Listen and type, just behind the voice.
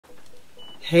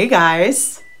Hey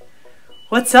guys,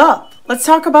 what's up? Let's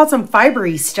talk about some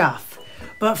fibery stuff.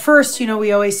 But first,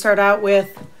 we always start out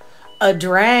with a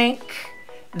drink.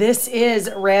 This is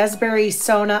Raspberry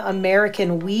Sona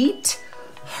American Wheat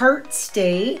Heart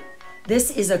State.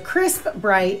 This is a crisp,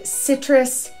 bright,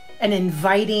 citrus, and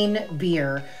inviting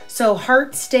beer. So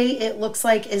Heart State, it looks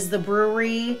like, is the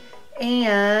brewery,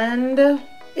 and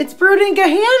it's brewed in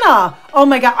Gahanna. Oh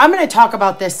my God, I'm gonna talk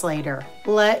about this later.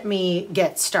 Let me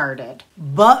get started.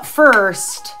 But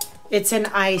first, it's an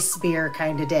ice beer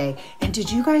kind of day. And did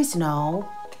you guys know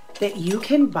that you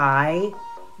can buy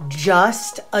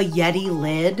just a Yeti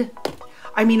lid?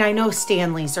 I mean, I know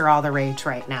Stanleys are all the rage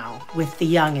right now with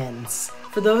the youngins.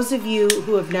 For those of you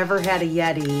who have never had a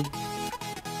Yeti,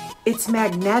 it's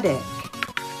magnetic.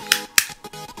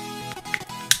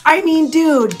 I mean,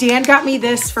 dude, Dan got me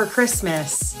this for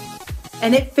Christmas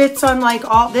and it fits on like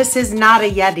this is not a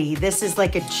Yeti. This is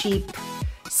like a cheap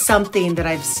something that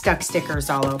I've stuck stickers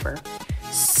all over.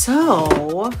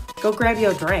 So go grab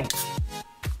your drink.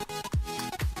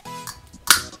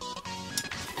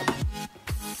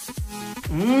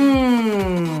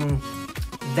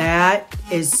 That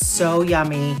is so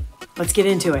yummy. Let's get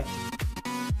into it.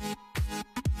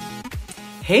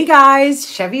 Hey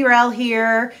guys, Chevy Rel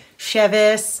here.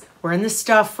 Chevis, we're in the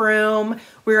stuff room.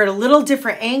 We're at a little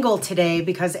different angle today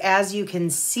because as you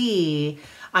can see,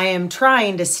 I am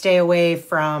trying to stay away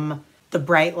from the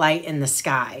bright light in the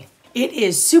sky. It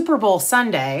is Super Bowl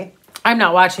Sunday. I'm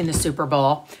not watching the Super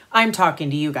Bowl. I'm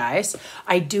talking to you guys.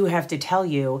 I do have to tell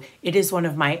you, it is one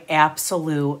of my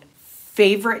absolute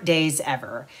favorite days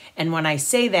ever. And when I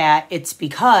say that, it's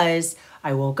because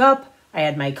I woke up, I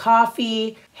had my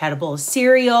coffee, had a bowl of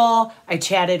cereal, I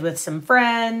chatted with some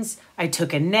friends, I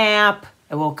took a nap,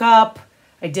 I woke up,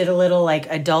 I did a little like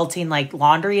adulting, like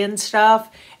laundry and stuff,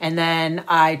 and then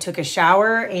I took a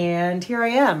shower and here I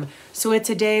am. So it's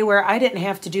a day where I didn't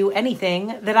have to do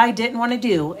anything that I didn't want to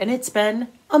do, and it's been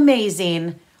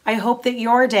amazing. I hope that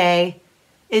your day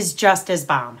is just as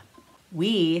bomb.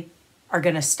 We are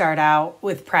going to start out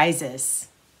with prizes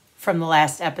from the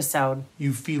last episode.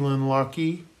 You feeling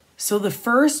lucky? So the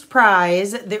first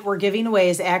prize that we're giving away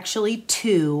is actually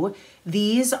two.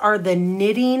 These are the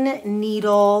knitting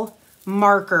needle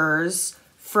markers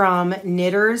from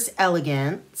Knitter's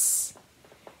Elegance.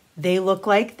 They look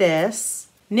like this.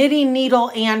 Knitting needle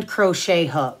and crochet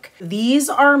hook. These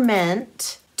are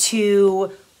meant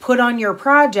to put on your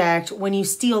project when you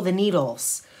steal the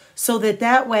needles. So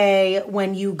that way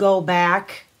when you go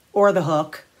back, or the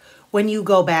hook, when you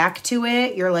go back to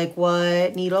it, you're like,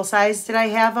 what needle size did I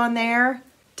have on there?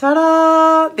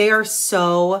 Ta-da! They are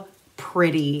so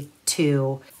pretty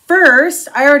too. First,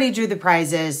 I already drew the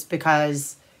prizes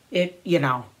because I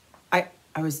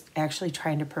was actually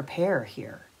trying to prepare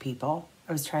here, people.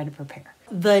 I was trying to prepare.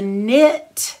 The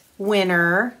knit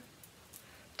winner,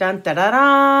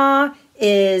 dun-da-da-da,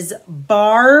 is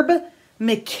Barb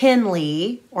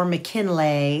McKinley, or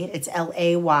McKinley, it's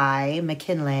L-A-Y,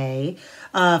 McKinley,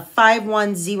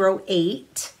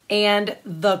 5108. And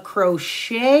the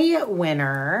crochet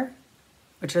winner,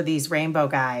 which are these rainbow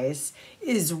guys,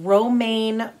 is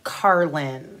Romaine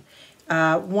Carlin,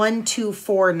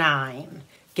 1249.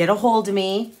 Get a hold of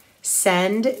me,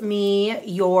 send me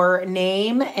your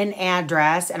name and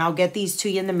address, and I'll get these to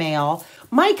you in the mail.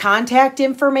 My contact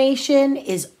information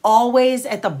is always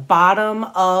at the bottom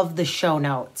of the show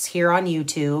notes here on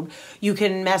YouTube. You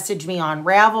can message me on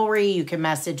Ravelry. You can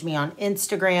message me on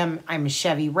Instagram. I'm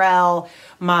Chevy Rel.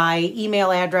 My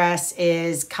email address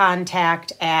is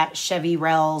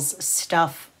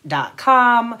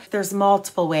contact@chevyrelsstuff.com. There's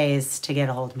multiple ways to get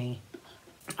a hold of me.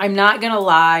 I'm not going to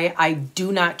lie, I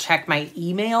do not check my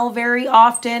email very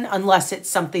often unless it's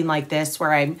something like this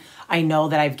where I know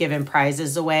that I've given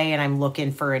prizes away and I'm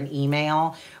looking for an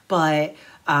email. But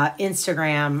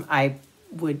Instagram,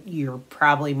 you're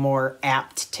probably more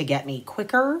apt to get me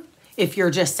quicker if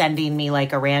you're just sending me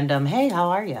like a random, hey, how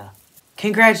are you?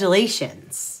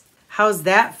 Congratulations. How's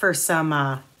that for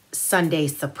some Sunday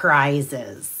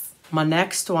surprises? My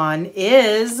next one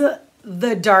is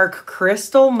the Dark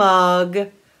Crystal mug.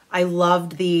 I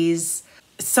loved these.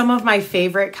 Some of my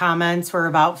favorite comments were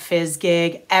about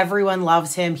Fizzgig. Everyone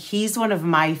loves him. He's one of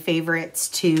my favorites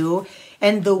too.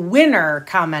 And the winner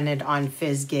commented on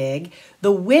Fizzgig.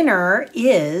 The winner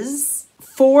is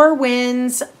 4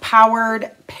 Winds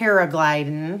Powered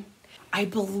Paragliding. I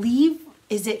believe,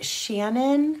 is it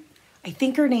Shannon? I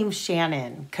think her name's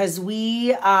Shannon, because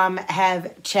we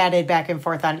have chatted back and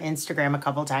forth on Instagram a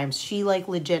couple times. She like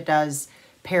legit does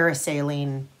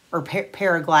parasailing or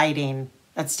paragliding.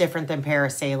 That's different than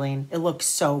parasailing. It looks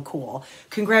so cool.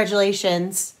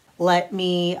 Congratulations. Let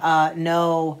me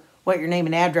know what your name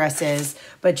and address is,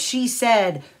 but she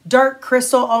said, Dark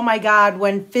Crystal, oh my God,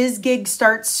 when Fizzgig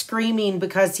starts screaming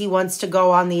because he wants to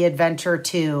go on the adventure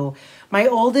too. My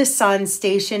oldest son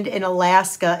stationed in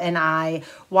Alaska and I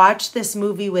watch this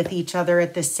movie with each other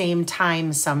at the same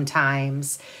time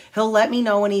sometimes. He'll let me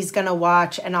know when he's going to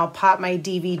watch and I'll pop my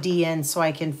DVD in so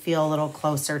I can feel a little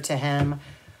closer to him.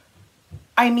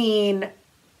 I mean,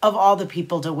 of all the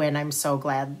people to win, I'm so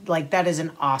glad. Like, that is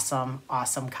an awesome,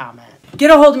 awesome comment.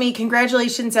 Get a hold of me.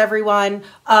 Congratulations, everyone.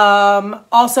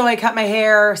 Also, I cut my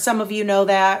hair. Some of you know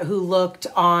that who looked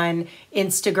on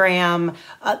Instagram.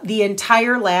 The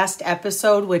entire last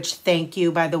episode, which thank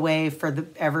you, by the way, for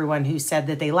everyone who said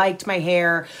that they liked my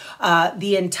hair.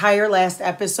 The entire last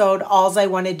episode, all I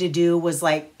wanted to do was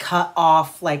like cut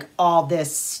off like all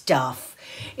this stuff.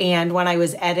 And when I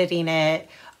was editing it,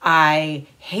 I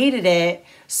hated it.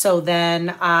 So then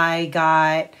I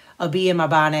got a bee in my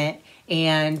bonnet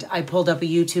and I pulled up a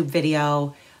YouTube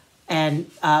video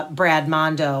and Brad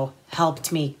Mondo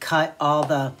helped me cut all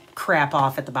the crap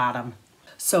off at the bottom.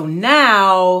 So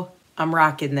now I'm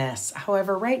rocking this.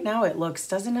 However, right now it looks,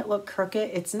 doesn't it look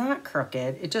crooked? It's not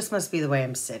crooked. It just must be the way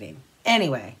I'm sitting.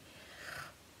 Anyway,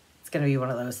 it's going to be one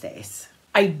of those days.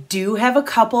 I do have a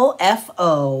couple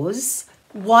FOs.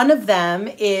 One of them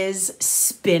is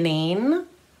spinning.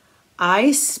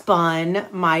 I spun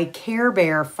my Care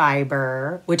Bear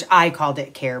fiber, which I called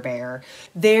it Care Bear.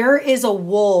 There is a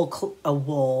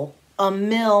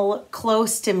mill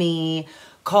close to me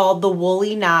called the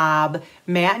Woolly Knob.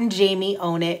 Matt and Jamie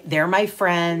own it. They're my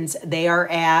friends. They are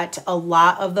at a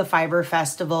lot of the fiber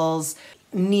festivals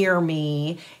near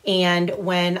me. And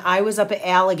when I was up at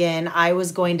Elegance, I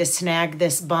was going to snag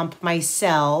this bump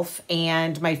myself,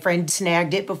 and my friend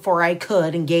snagged it before I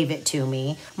could and gave it to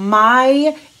me.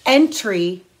 My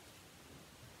entry,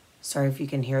 sorry if you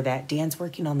can hear that, Dan's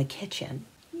working on the kitchen.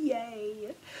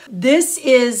 Yay. This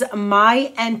is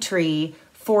my entry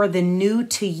for the new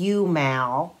to you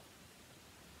mal.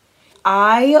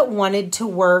 I wanted to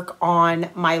work on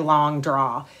my long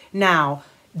draw. Now,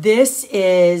 this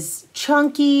is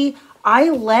chunky. I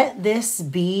let this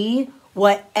be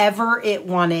whatever it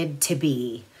wanted to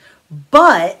be.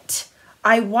 But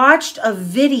I watched a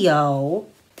video.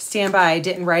 Stand by, I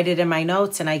didn't write it in my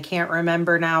notes and I can't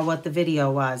remember now what the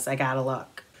video was. I gotta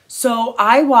look. So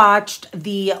I watched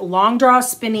the long draw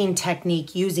spinning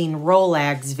technique using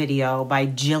Rolags video by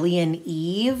Jillian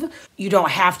Eve. You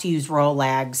don't have to use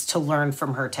Rolags to learn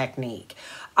from her technique.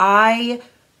 I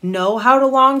know how to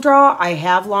long draw. I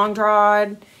have long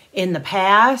drawed in the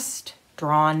past.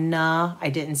 Drawn, I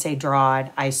didn't say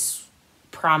drawed. I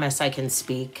promise I can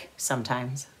speak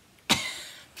sometimes.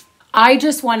 I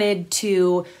just wanted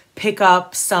to pick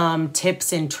up some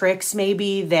tips and tricks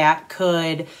maybe that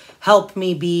could help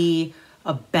me be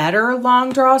a better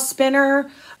long draw spinner.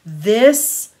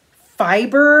 This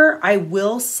fiber, I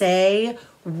will say,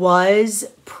 was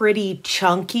pretty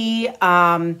chunky.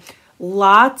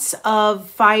 Lots of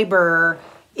fiber.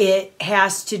 It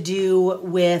has to do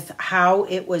with how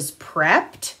it was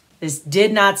prepped. This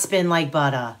did not spin like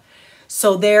butter.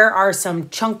 So there are some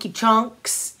chunky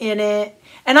chunks in it.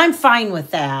 And I'm fine with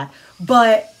that,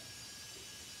 but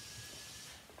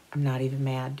I'm not even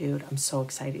mad, dude. I'm so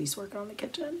excited he's working on the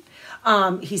kitchen.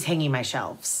 He's hanging my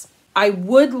shelves. I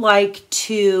would like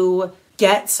to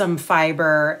get some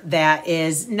fiber that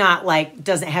is not like,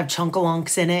 doesn't have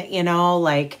chunkalunks in it, you know,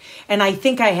 like, and I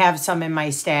think I have some in my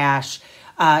stash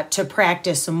to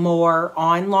practice more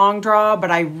on long draw, but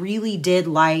I really did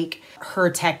like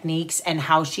her techniques and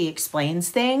how she explains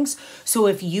things. So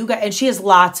if you guys, and she has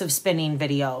lots of spinning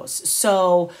videos.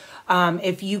 So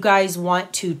if you guys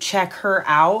want to check her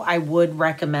out, I would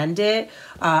recommend it.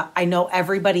 I know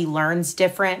everybody learns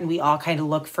different and we all kind of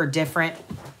look for different.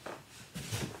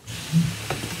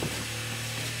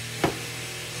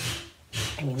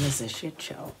 I mean, this is a shit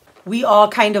show. We all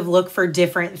kind of look for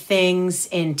different things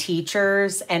in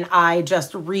teachers, and I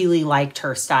just really liked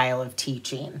her style of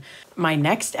teaching. My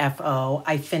next FO,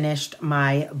 I finished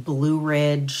my Blue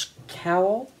Ridge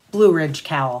Cowl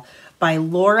by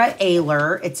Laura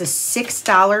Aylor. It's a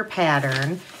 $6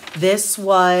 pattern. This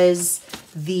was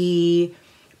the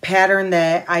pattern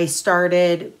that I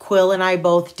started. Quill and I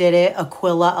both did it.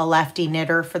 Aquila, a lefty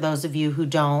knitter, for those of you who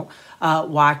don't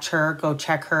watch her, go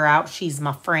check her out. She's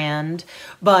my friend.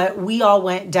 But we all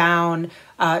went down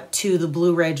to the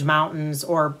Blue Ridge Mountains,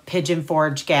 or Pigeon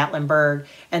Forge, Gatlinburg,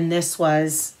 and this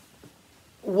was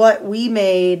what we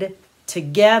made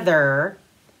together,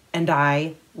 and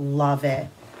I love it.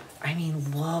 I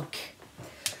mean, look.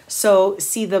 So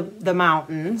see the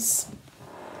mountains.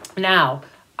 Now,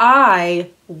 I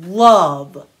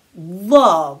love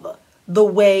the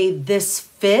way this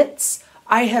fits,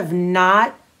 I have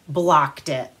not blocked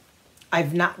it.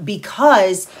 I've not,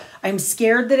 because I'm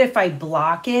scared that if I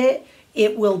block it,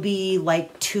 it will be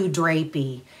like too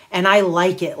drapey. And I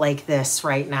like it like this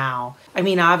right now. I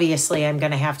mean, obviously I'm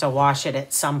gonna have to wash it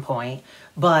at some point,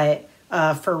 but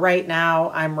for right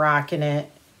now, I'm rocking it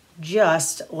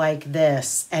just like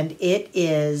this. And it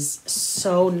is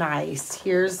so nice.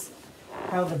 Here's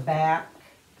how the back.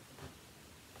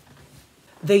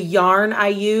 The yarn I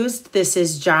used, this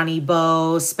is Johnny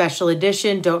Bow Special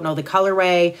Edition. Don't know the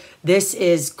colorway. This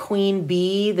is Queen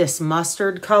Bee, this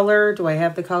mustard color. Do I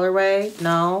have the colorway?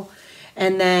 No.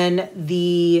 And then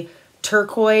the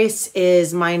turquoise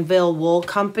is Mineville Wool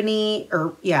Company,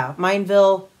 or yeah,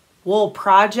 Mineville Wool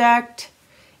Project.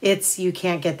 You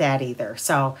can't get that either.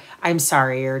 So I'm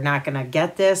sorry, you're not gonna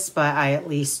get this, but I at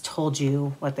least told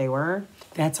you what they were.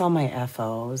 That's all my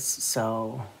FOs,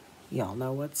 so y'all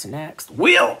know what's next.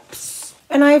 Whips!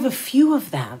 And I have a few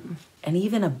of them, and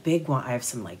even a big one. I have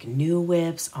some like new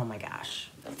whips. Oh my gosh.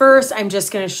 First, I'm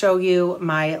just gonna show you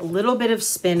my little bit of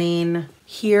spinning.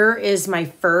 Here is my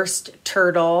first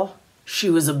turtle. She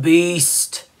was a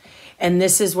beast. And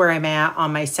this is where I'm at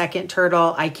on my second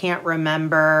turtle. I can't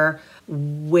remember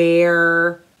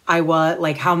where I was,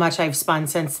 like how much I've spun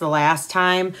since the last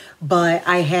time, but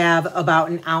I have about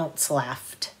an ounce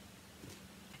left.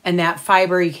 And that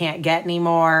fiber you can't get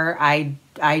anymore. I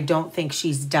don't think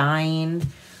she's dying.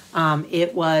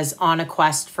 It was on a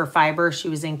quest for fiber. She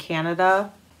was in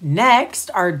Canada. Next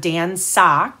are Dan's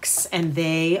socks, and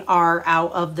they are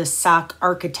out of the sock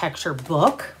architecture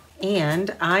book.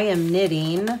 And I am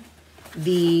knitting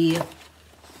the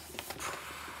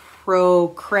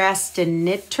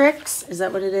Procrastinatrix. Is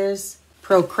that what it is?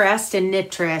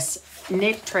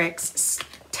 Procrastinatrix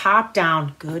top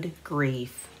down. Good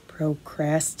grief.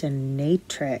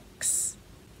 Procrastinatrix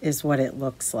is what it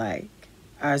looks like.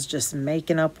 I was just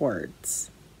making up words.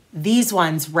 These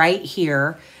ones right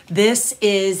here. This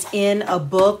is in a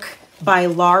book by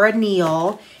Lara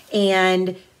Neel,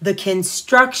 and the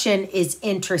construction is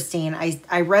interesting.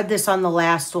 I read this on the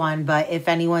last one, but if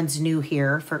anyone's new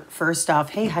here, first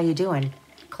off, hey, how you doing?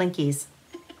 Clinkies.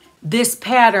 This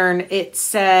pattern, it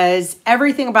says,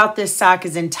 everything about this sock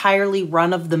is entirely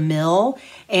run-of-the-mill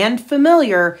and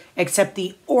familiar, except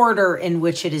the order in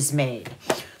which it is made.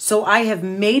 So I have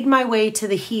made my way to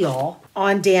the heel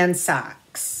on Dan's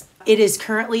socks. It is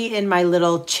currently in my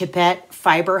little Chipette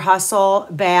Fiber Hustle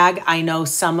bag. I know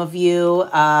some of you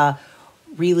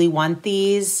really want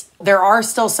these. There are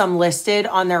still some listed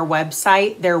on their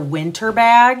website. They're winter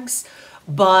bags,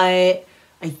 but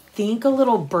I think a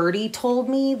little birdie told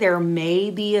me there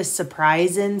may be a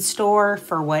surprise in store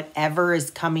for whatever is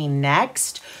coming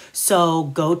next. So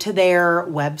go to their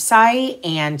website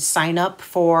and sign up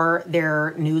for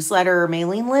their newsletter or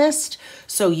mailing list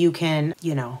so you can,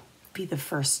 you know, be the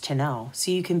first to know,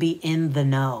 so you can be in the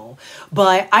know.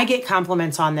 But I get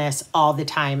compliments on this all the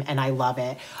time and I love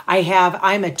it.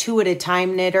 I'm a 2 at a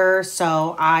time knitter,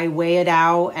 so I weigh it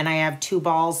out and I have 2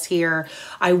 balls here.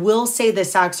 I will say the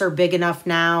socks are big enough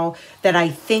now that I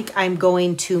think I'm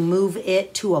going to move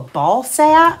it to a ball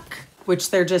sack, which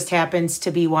there just happens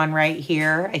to be one right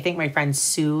here. I think my friend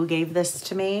Sue gave this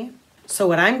to me. So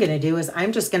what I'm gonna do is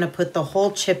I'm just gonna put the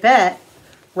whole chipette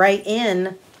right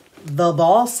in the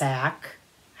ball sack.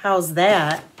 How's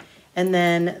that? And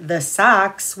then the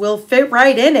socks will fit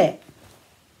right in it.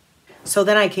 So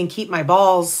then I can keep my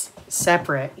balls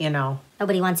separate, you know.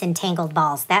 Nobody wants entangled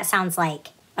balls. That sounds like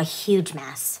a huge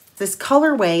mess. This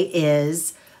colorway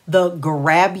is the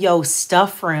Grab Yo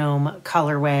Stuff Room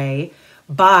colorway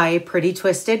by Pretty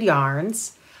Twisted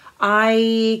Yarns.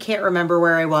 I can't remember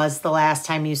where I was the last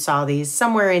time you saw these.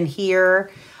 Somewhere in here.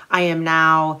 I am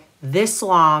now this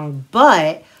long,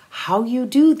 but how you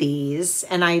do these,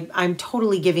 and I'm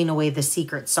totally giving away the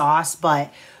secret sauce, but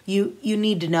you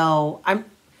need to know,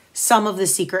 some of the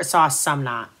secret sauce, some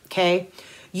not, okay?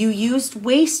 You used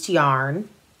waste yarn.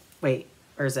 Wait,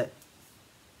 where is it?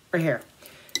 Right here.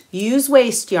 You use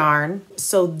waste yarn,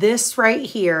 so this right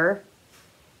here,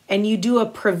 and you do a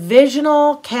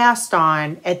provisional cast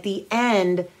on at the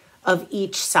end of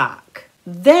each sock.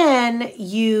 Then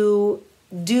you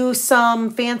do some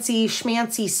fancy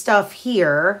schmancy stuff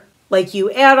here, like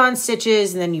you add on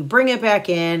stitches and then you bring it back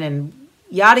in and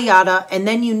yada yada, and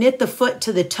then you knit the foot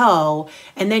to the toe,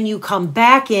 and then you come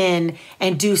back in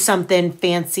and do something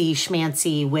fancy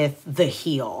schmancy with the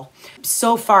heel.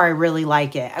 So far I really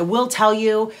like it. I will tell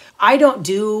you, I don't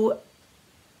do,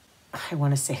 I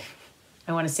want to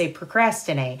say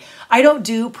procrastinate. I don't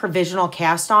do provisional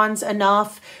cast-ons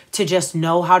enough to just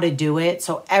know how to do it.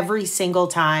 So every single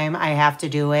time I have to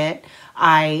do it,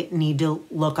 I need to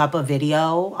look up a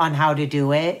video on how to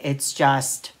do it. It's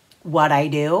just what I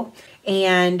do.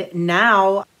 And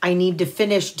now I need to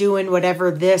finish doing whatever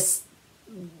this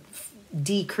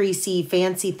decreasy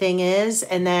fancy thing is.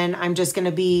 And then I'm just going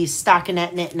to be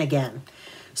stockinette knitting again.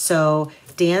 So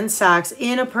Dan's socks.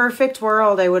 In a perfect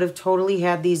world, I would have totally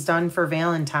had these done for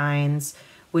Valentine's,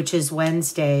 which is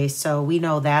Wednesday. So we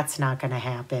know that's not going to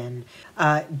happen.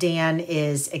 Dan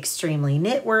is extremely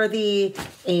knit worthy.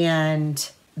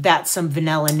 And that's some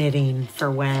vanilla knitting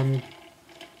for when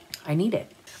I need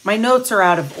it. My notes are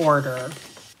out of order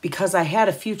because I had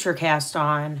a future cast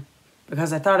on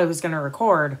because I thought I was going to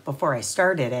record before I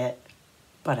started it,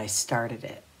 but I started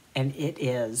it and it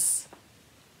is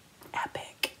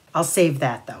epic. I'll save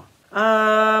that though.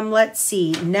 Let's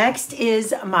see. Next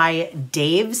is my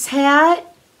Dave's hat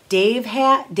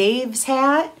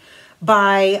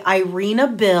by Irina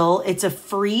Bil. It's a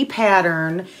free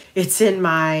pattern. It's in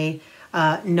my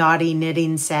naughty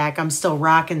knitting sack. I'm still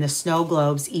rocking the snow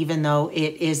globes, even though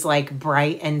it is like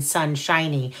bright and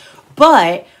sunshiny.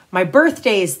 But my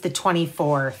birthday is the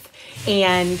 24th,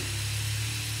 and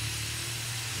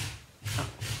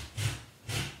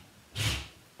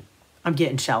I'm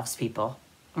getting shelves, people.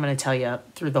 I'm going to tell you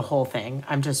through the whole thing.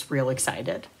 I'm just real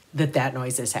excited that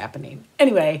noise is happening.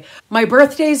 Anyway, my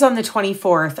birthday's on the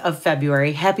 24th of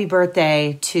February. Happy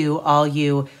birthday to all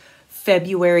you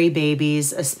February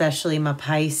babies, especially my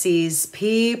Pisces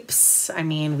peeps. I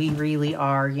mean, we really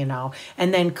are, you know.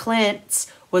 And then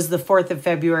Clint's was the 4th of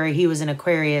February. He was an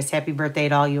Aquarius. Happy birthday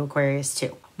to all you Aquarius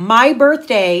too. My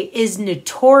birthday is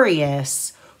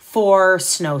notorious for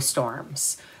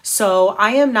snowstorms. So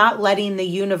I am not letting the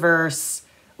universe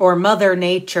or Mother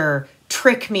Nature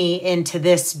trick me into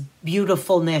this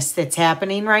beautifulness that's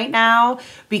happening right now,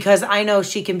 because I know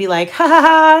she can be like, ha ha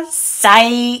ha,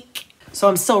 psych. So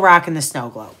I'm still rocking the snow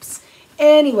globes.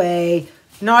 Anyway,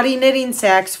 naughty knitting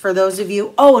sacks for those of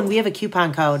you. Oh, and we have a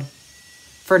coupon code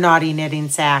for naughty knitting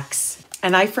sacks.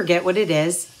 And I forget what it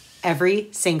is every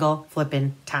single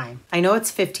flippin' time. I know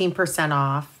it's 15%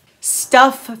 off.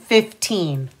 Stuff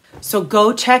 15. So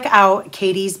go check out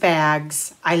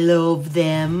KatydidBags. I love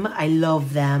them. I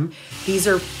love them. These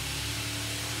are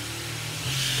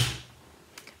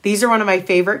one of my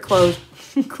favorite closures.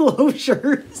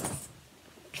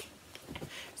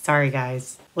 Sorry,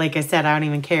 guys. Like I said, I don't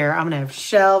even care. I'm going to have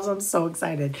shelves. I'm so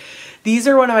excited. These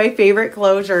are one of my favorite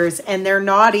closures, and they're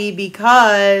naughty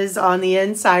because on the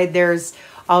inside, there's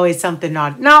always something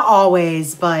naughty. Not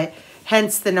always, but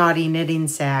hence the naughty knitting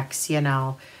sacks, you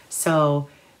know. So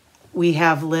we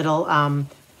have little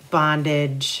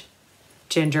bondage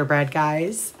gingerbread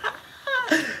guys.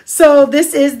 So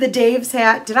this is the Dave's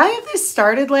hat. Did I have this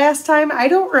started last time? I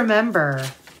don't remember.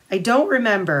 I don't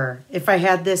remember if I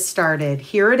had this started.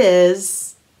 Here it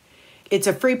is. It's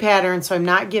a free pattern, so I'm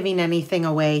not giving anything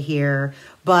away here.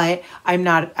 But I'm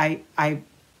not,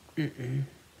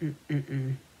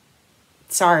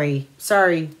 Sorry.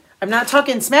 I'm not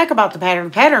talking smack about the pattern.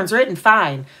 The pattern's written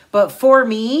fine. But for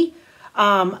me,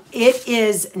 it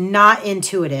is not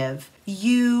intuitive.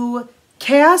 You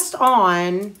cast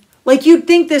on, like you'd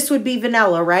think this would be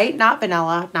vanilla, right? Not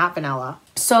vanilla.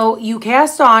 So you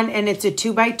cast on and it's a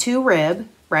 2x2 rib,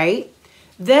 right?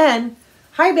 Then,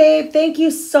 hi babe, thank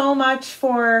you so much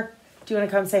for, do you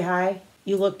want to come say hi?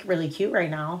 You look really cute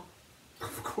right now.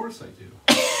 Of course I do.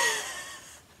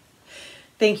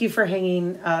 Thank you for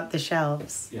hanging the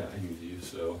shelves. Yeah, I need you,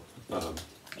 so.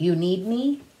 You need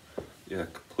me? Yeah,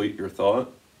 complete your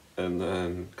thought and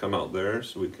then come out there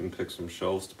so we can pick some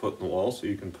shelves to put in the wall so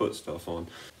you can put stuff on.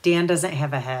 Dan doesn't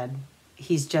have a head.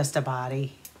 He's just a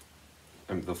body.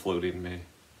 I'm the floating me.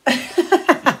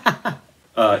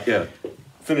 Yeah,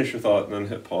 finish your thought and then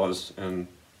hit pause and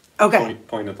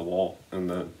point at the wall, and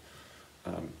then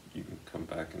you can come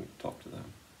back and talk to them.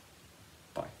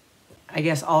 Bye. I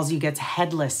guess you get's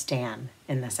headless Dan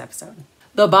in this episode.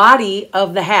 The body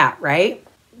of the hat, right?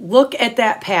 Look at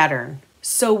that pattern.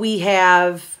 So we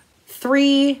have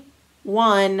 3,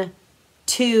 1,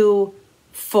 2,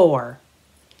 4.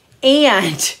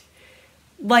 And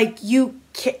like you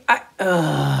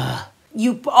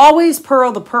always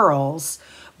purl the pearls,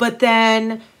 but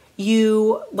then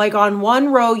you, like on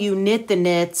one row you knit the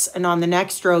knits and on the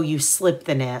next row you slip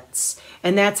the knits.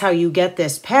 And that's how you get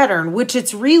this pattern, which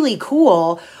it's really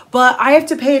cool, but I have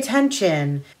to pay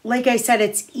attention. Like I said,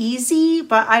 it's easy,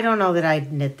 but I don't know that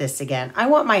I'd knit this again. I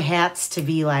want my hats to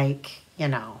be like, you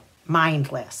know,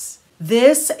 mindless.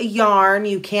 This yarn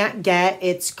you can't get.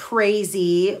 It's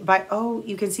crazy. But oh,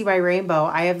 you can see my rainbow.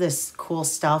 I have this cool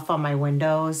stuff on my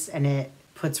windows and it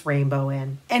puts rainbow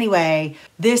in. Anyway,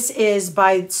 this is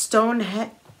by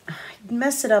Stonehedge. I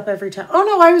mess it up every time. Oh,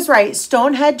 no, I was right.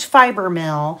 Stonehedge Fiber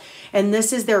Mill. And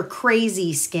this is their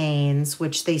crazy skeins,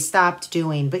 which they stopped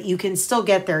doing. But you can still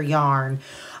get their yarn.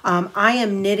 I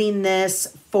am knitting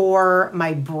this for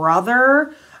my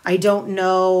brother. I don't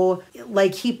know.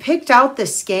 Like, he picked out the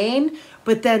skein.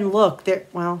 But then, look, there.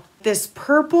 Well, this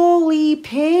purpley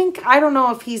pink, I don't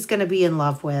know if he's going to be in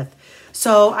love with.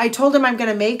 So I told him I'm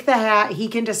going to make the hat. He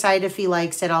can decide if he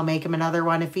likes it. I'll make him another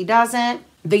one. If he doesn't,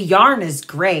 the yarn is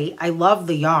great. I love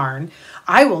the yarn.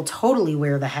 I will totally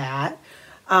wear the hat.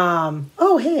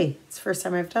 Oh, hey, it's the first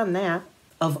time I've done that.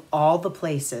 Of all the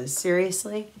places,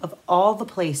 seriously, of all the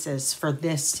places for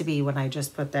this to be when I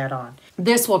just put that on.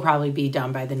 This will probably be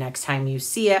done by the next time you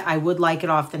see it. I would like it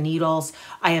off the needles.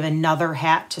 I have another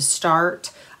hat to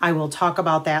start. I will talk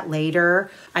about that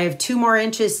later. I have 2 more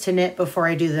inches to knit before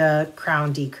I do the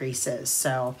crown decreases.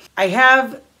 So I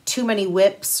have too many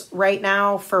whips right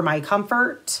now for my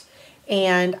comfort,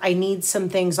 and I need some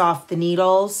things off the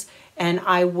needles. And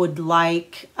I would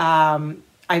like,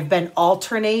 I've been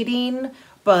alternating,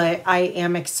 but I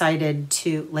am excited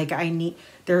to, like,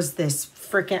 there's this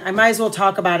freaking, I might as well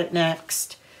talk about it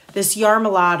next. This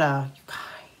Yarmalada, you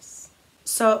guys.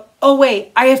 So, oh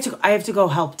wait, I have to go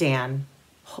help Dan.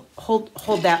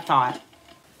 Hold that thought.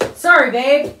 Sorry,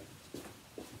 babe.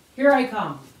 Here I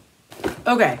come.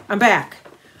 Okay, I'm back.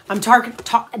 I'm talking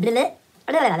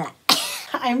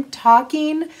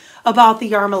about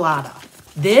the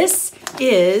Yarmalada. This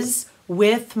is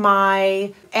with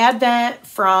my Advent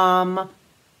from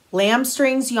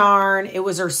Lambstrings Yarn. It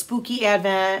was our spooky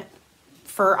Advent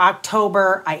for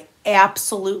October. I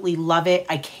absolutely love it.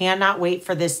 I cannot wait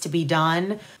for this to be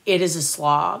done. It is a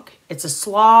slog. It's a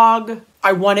slog.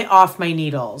 I want it off my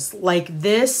needles. Like,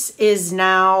 this is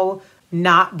now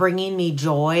not bringing me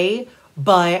joy,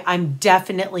 but I'm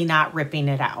definitely not ripping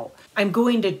it out. I'm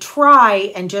going to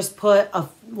try and just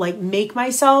make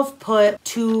myself put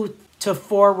 2 to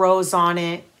 4 rows on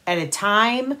it at a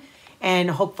time,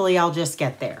 and hopefully I'll just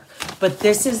get there. But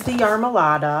this is the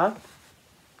Yarmalada.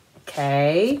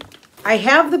 Okay. I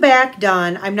have the back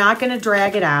done. I'm not going to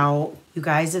drag it out. You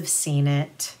guys have seen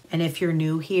it. And if you're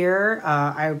new here,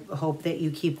 I hope that you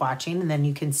keep watching and then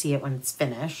you can see it when it's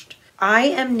finished. I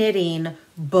am knitting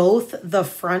both the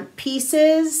front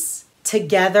pieces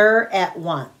together at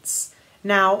once.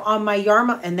 Now on my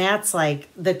Yarmalada, and that's like,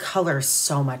 the color's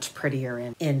so much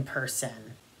prettier in person.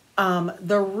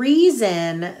 The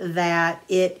reason that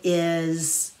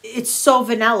it's so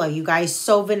vanilla, you guys,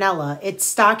 so vanilla.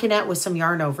 It's stockinette with some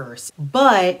yarn overs.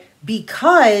 But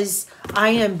because I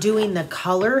am doing the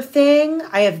color thing,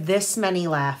 I have this many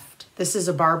left. This is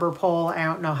a barber pole. I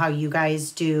don't know how you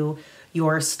guys do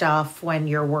your stuff when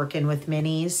you're working with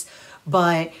minis,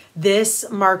 but this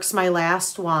marks my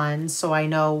last one, so I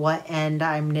know what end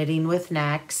I'm knitting with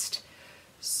next.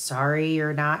 Sorry,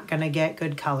 you're not gonna get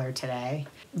good color today.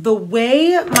 The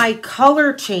way my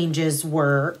color changes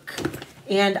work,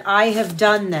 and I have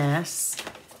done this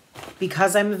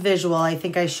because I'm a visual, I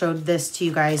think I showed this to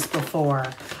you guys before.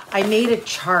 I made a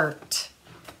chart.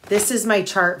 This is my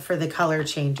chart for the color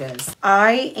changes.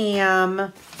 I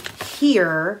am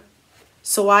here,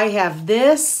 so I have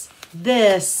this,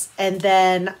 and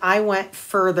then I went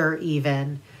further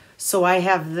even. So I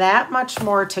have that much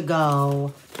more to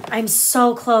go. I'm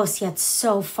so close yet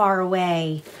so far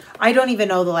away. I don't even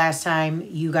know the last time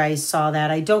you guys saw that.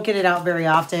 I don't get it out very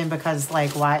often because,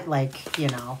 like, why? Like, you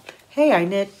know, hey, I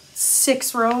knit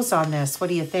 6 rows on this. What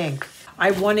do you think?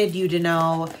 I wanted you to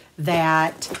know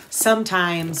that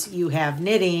sometimes you have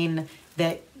knitting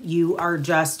that you are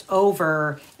just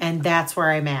over, and that's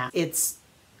where I'm at. It's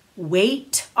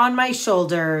weight on my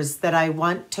shoulders that I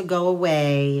want to go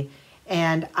away,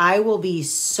 and I will be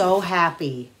so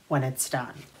happy when it's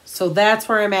done. So that's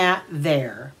where I'm at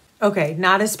there. Okay,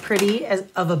 not as pretty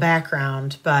of a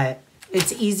background, but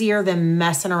it's easier than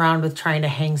messing around with trying to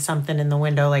hang something in the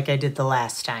window like I did the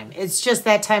last time. It's just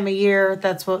that time of year.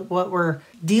 That's what we're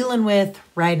dealing with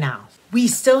right now. We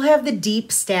still have the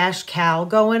deep stash cowl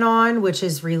going on, which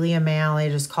is really a male. I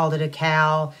just called it a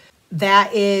cowl.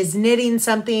 That is knitting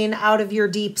something out of your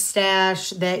deep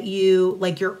stash that you,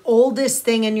 like your oldest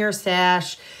thing in your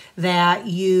stash that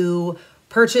you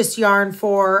purchased yarn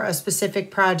for a specific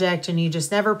project and you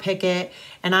just never pick it.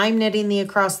 And I'm knitting the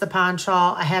across the pond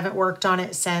shawl. I haven't worked on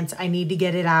it since. I need to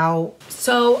get it out.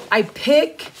 So I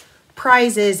pick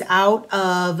prizes out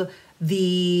of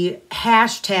the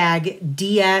hashtag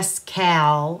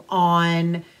DSCal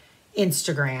on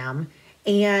Instagram.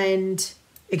 And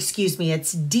excuse me,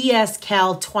 it's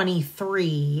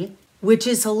DSCal23, which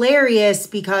is hilarious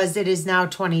because it is now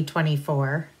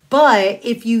 2024. But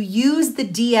if you use the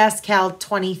DS Cal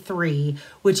 23,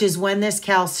 which is when this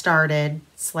Cal started,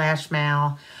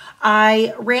 /Mal,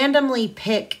 I randomly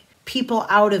pick people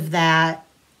out of that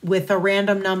with a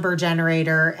random number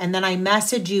generator, and then I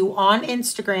message you on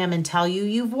Instagram and tell you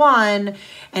you've won,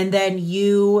 and then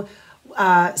you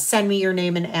send me your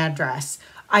name and address.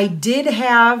 I did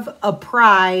have a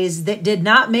prize that did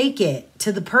not make it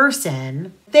to the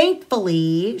person.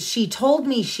 Thankfully, she told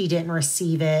me she didn't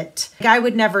receive it. I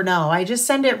would never know. I just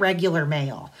send it regular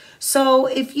mail. So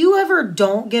if you ever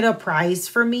don't get a prize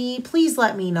for me, please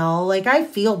let me know. Like, I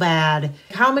feel bad.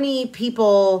 How many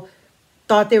people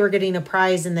thought they were getting a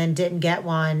prize and then didn't get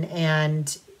one,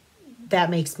 and that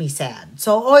makes me sad.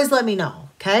 So always let me know,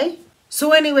 okay?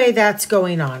 So anyway, that's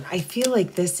going on. I feel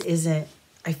like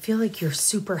I feel like you're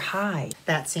super high.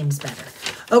 That seems better.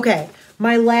 Okay,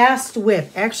 my last whip.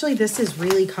 Actually, this is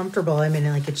really comfortable. I'm in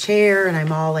like a chair and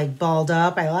I'm all like balled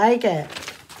up. I like it.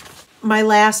 My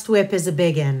last whip is a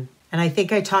big one, and I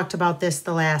think I talked about this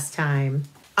the last time.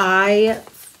 I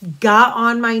got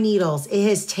on my needles. It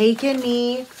has taken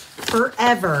me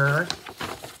forever.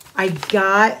 I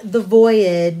got the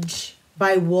Voyage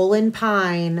by Wool &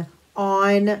 Pine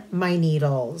on my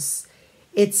needles.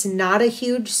 It's not a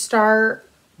huge start,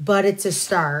 but it's a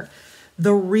start.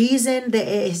 The reason that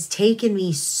it has taken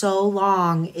me so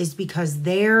long is because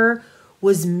there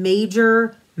was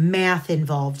major math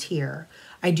involved here.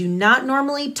 I do not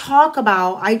normally talk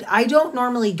about, I don't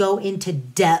normally go into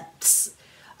depths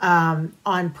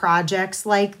on projects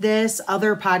like this.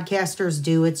 Other podcasters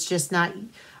do. It's just not,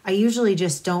 I usually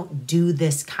just don't do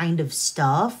this kind of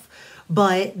stuff.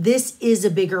 But this is a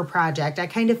bigger project. I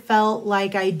kind of felt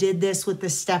like I did this with the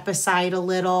step aside a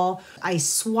little. I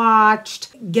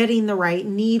swatched, getting the right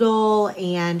needle,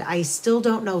 and I still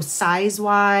don't know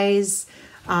size-wise.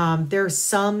 There's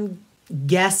some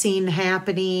guessing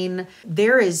happening.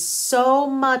 There is so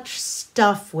much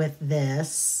stuff with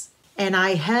this. And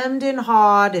I hemmed and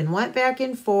hawed and went back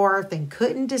and forth and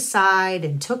couldn't decide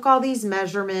and took all these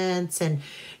measurements. And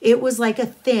it was like a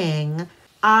thing.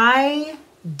 I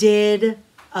did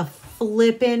a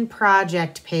flippin'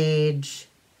 project page,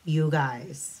 you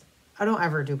guys. I don't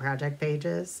ever do project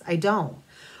pages. I don't.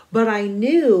 But I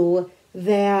knew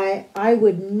that I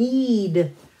would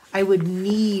need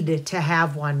to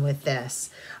have one with this.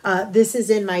 This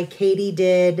is in my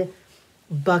Katydid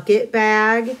bucket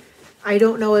bag. I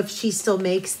don't know if she still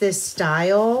makes this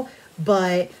style,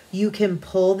 but you can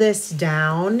pull this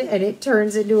down and it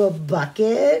turns into a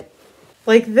bucket.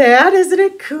 Like that, isn't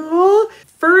it cool?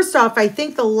 First off, I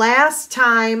think the last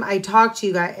time I talked to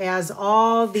you guys, as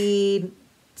all the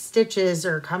stitches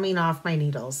are coming off my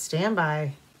needles, stand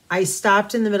by. I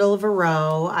stopped in the middle of a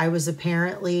row. I was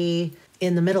apparently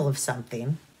in the middle of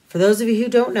something. For those of you who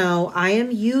don't know, I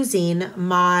am using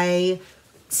my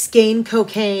Skein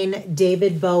Cocaine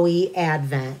David Bowie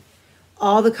Advent.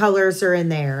 All the colors are in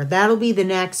there. That'll be the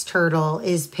next hurdle,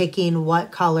 is picking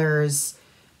what colors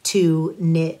to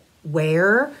knit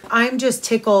where. I'm just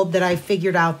tickled that I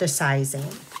figured out the sizing.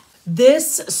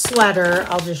 This sweater,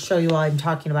 I'll just show you while I'm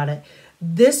talking about it.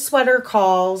 This sweater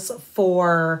calls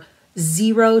for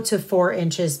 0 to 4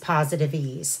 inches positive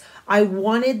ease. I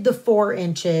wanted the 4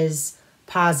 inches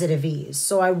positive ease.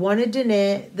 So I wanted to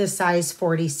knit the size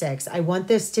 46. I want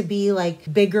this to be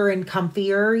like bigger and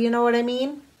comfier, you know what I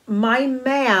mean? My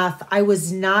math, I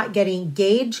was not getting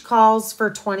gauge calls for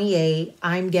 28.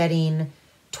 I'm getting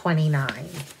 29.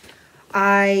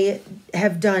 I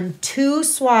have done 2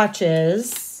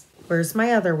 swatches. Where's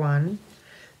my other one?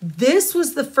 This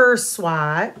was the first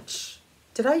swatch.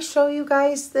 Did I show you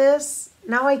guys this?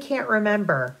 Now I can't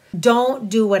remember. Don't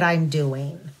do what I'm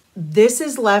doing. This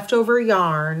is leftover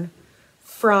yarn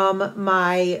from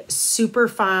my super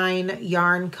fine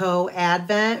Yarn Co.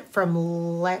 Advent from,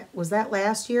 was that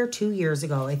last year? 2 years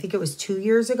ago. I think it was 2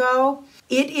 years ago.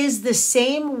 It is the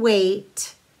same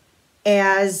weight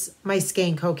as my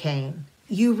Skein Cocaine.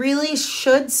 You really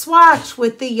should swatch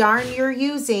with the yarn you're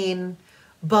using,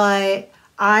 but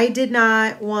I did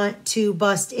not want to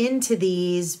bust into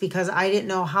these because I didn't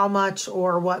know how much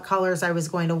or what colors I was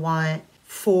going to want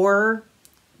for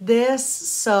this.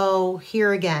 So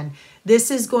here again,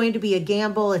 this is going to be a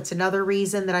gamble. It's another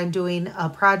reason that I'm doing a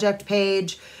project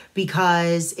page,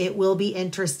 because it will be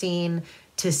interesting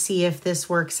to see if this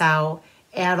works out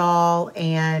at all,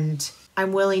 and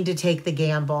I'm willing to take the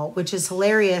gamble, which is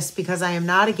hilarious because I am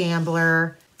not a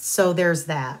gambler. So there's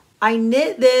that. I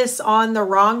knit this on the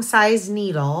wrong size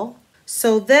needle.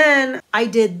 So then I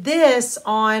did this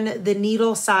on the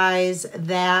needle size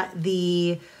that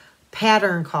the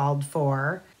pattern called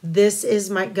for. This is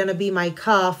going to be my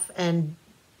cuff and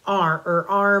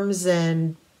arms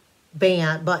and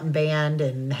band, button band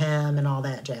and hem and all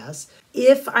that jazz.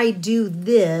 If I do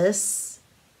this,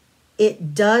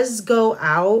 it does go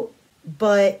out,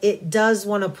 but it does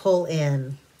want to pull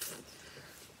in.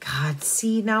 God,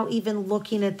 see, now even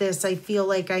looking at this, I feel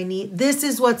like this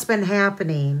is what's been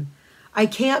happening. I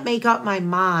can't make up my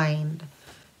mind.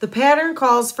 The pattern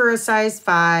calls for a size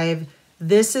 5.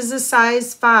 This is a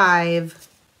size 5.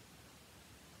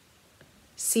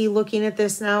 See, looking at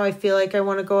this now, I feel like I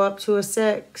want to go up to a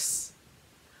 6.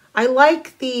 I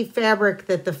like the fabric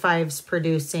that the 5's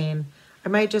producing. I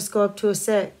might just go up to a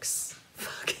 6.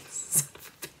 Fucking son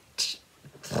of a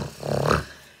bitch.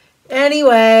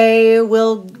 Anyway,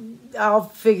 I'll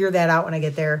figure that out when I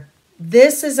get there.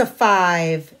 This is a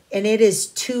 5 and it is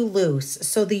too loose.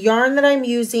 So the yarn that I'm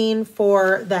using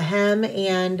for the hem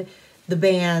and the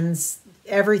bands,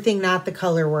 everything not the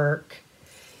color work,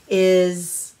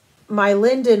 is my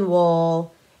linden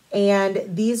wool. And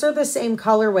these are the same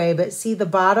colorway, but see, the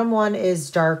bottom one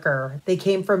is darker. They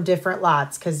came from different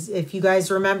lots because if you guys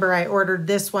remember, I ordered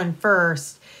this one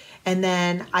first and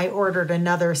then I ordered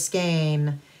another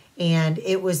skein and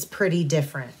it was pretty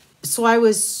different. So I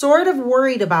was sort of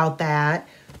worried about that,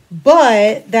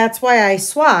 but that's why I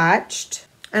swatched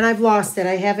and I've lost it.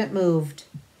 I haven't moved.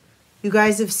 You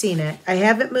guys have seen it. I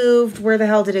haven't moved. Where the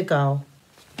hell did it go?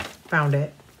 Found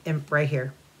it right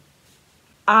here.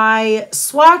 I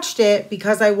swatched it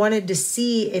because I wanted to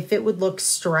see if it would look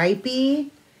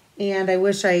stripy, and I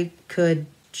wish I could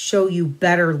show you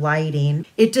better lighting.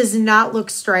 It does not look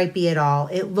stripy at all.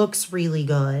 It looks really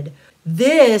good.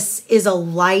 This is a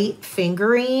light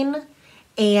fingering,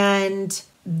 and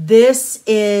this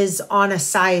is on a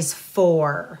size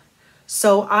 4.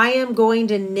 So I am going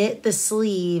to knit the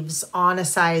sleeves on a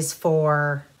size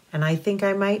 4. And I think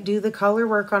I might do the color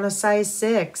work on a size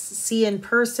 6. See, in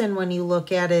person, when you look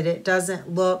at it, it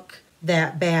doesn't look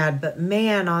that bad. But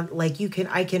man,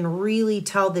 I can really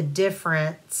tell the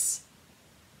difference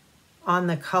on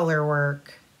the color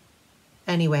work.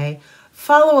 Anyway,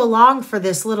 follow along for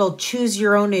this little choose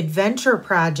your own adventure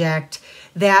project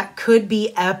that could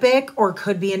be epic or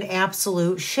could be an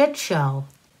absolute shit show.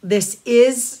 This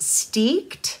is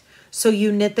steeked. So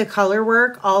you knit the color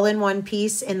work all in one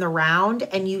piece in the round,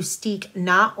 and you steek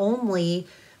not only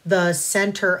the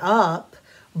center up,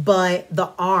 but the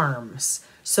arms.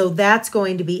 So that's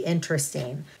going to be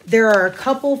interesting. There are a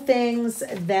couple things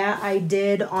that I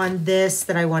did on this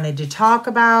that I wanted to talk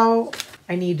about.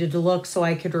 I needed to look so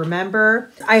I could remember.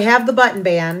 I have the button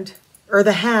band, or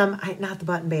the hem, not the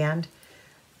button band.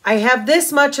 I have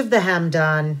this much of the hem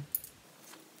done.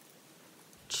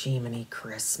 Jiminy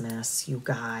Christmas, you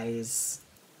guys.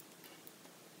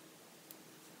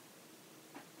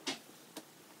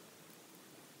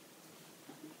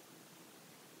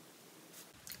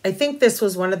 I think this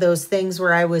was one of those things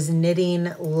where I was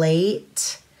knitting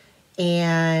late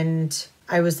and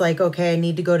I was like, okay, I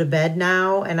need to go to bed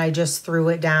now. And I just threw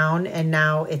it down and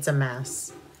now it's a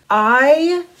mess.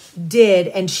 I did,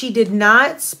 and she did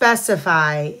not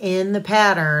specify in the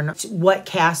pattern what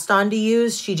cast on to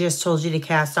use. She just told you to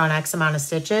cast on X amount of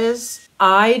stitches.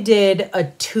 I did a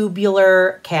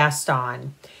tubular cast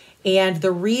on. And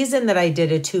the reason that I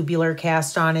did a tubular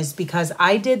cast on is because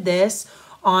I did this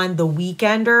on the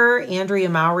Weekender, Andrea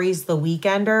Mowry's The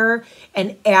Weekender,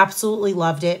 and absolutely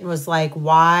loved it and was like,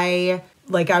 why?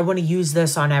 Like, I want to use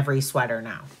this on every sweater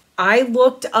now. I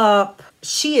looked up,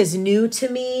 she is new to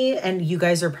me, and you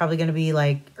guys are probably going to be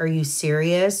like, are you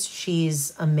serious?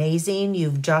 She's amazing.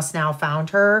 You've just now found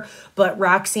her. But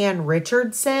Roxanne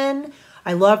Richardson,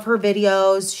 I love her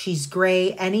videos. She's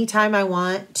great. Anytime I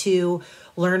want to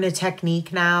learn a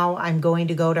technique now, I'm going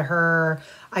to go to her.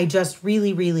 I just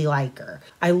really, really like her.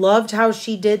 I loved how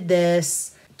she did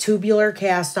this tubular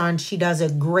cast on. She does a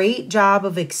great job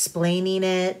of explaining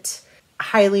it.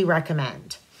 Highly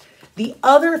recommend. The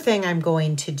other thing I'm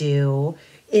going to do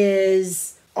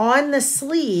is on the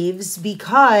sleeves,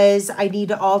 because I need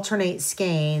to alternate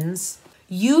skeins.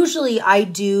 Usually I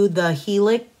do the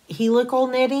helical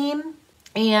knitting,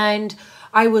 and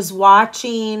I was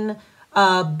watching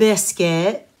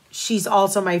Biscuit. She's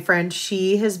also my friend.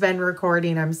 She has been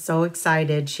recording. I'm so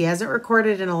excited. She hasn't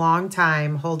recorded in a long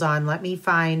time. Hold on. Let me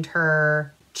find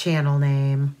her channel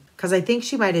name because I think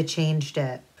she might have changed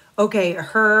it. Okay,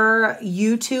 her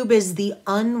YouTube is The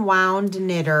Unwound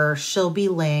Knitter. She'll be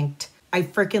linked. I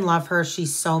freaking love her.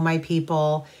 She's so my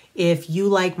people. If you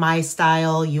like my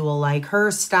style, you will like her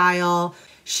style.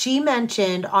 She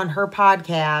mentioned on her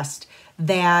podcast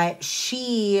that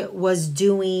she was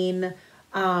doing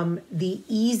the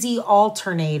Easy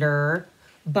Alternator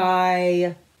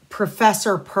by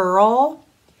Professor Pearl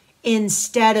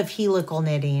instead of helical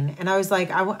knitting. And I was like,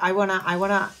 I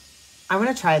wanna I'm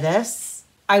going to try this.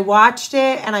 I watched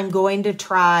it and I'm going to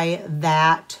try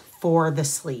that for the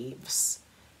sleeves.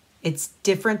 It's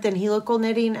different than helical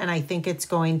knitting and I think it's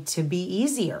going to be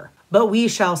easier, but we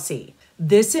shall see.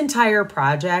 This entire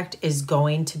project is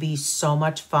going to be so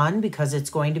much fun because it's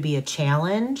going to be a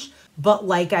challenge. But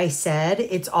like I said,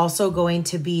 it's also going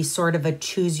to be sort of a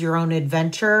choose your own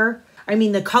adventure. I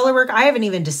mean, the color work, I haven't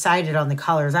even decided on the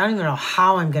colors. I don't even know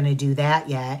how I'm going to do that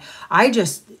yet. I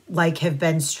just like have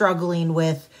been struggling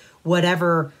with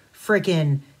whatever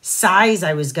freaking size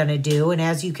I was going to do. And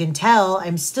as you can tell,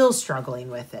 I'm still struggling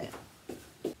with it.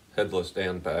 Headless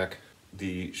and back.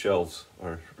 The shelves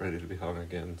are ready to be hung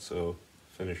again, so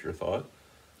finish your thought.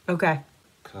 Okay.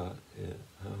 Cut it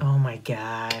out. Oh my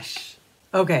gosh.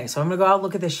 Okay, so I'm going to go out and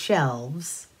look at the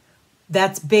shelves.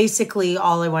 That's basically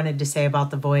all I wanted to say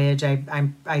about the Voyage.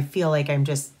 I feel like I'm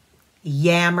just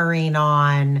yammering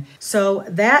on. So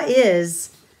that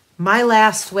is my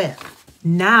last whip.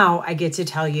 Now I get to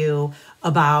tell you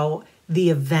about the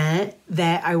event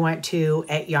that I went to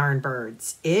at Yarn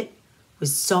Birds. It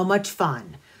was so much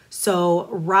fun. So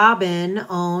Robin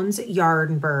owns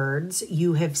Yarn Birds.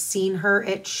 You have seen her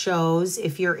at shows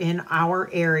if you're in our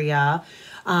area.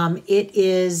 It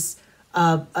is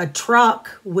a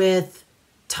truck with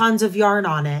tons of yarn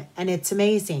on it, and it's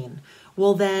amazing.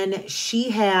 Well, then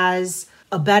she has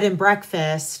a bed and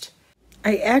breakfast.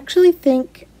 I actually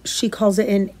think she calls it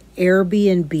an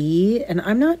Airbnb, and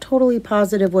I'm not totally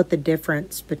positive what the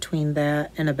difference between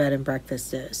that and a bed and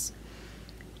breakfast is.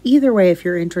 Either way, if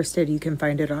you're interested, you can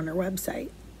find it on her website.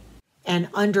 And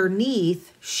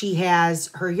underneath, she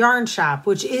has her yarn shop,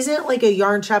 which isn't like a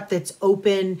yarn shop that's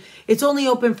open. It's only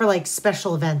open for like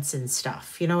special events and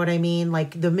stuff. You know what I mean?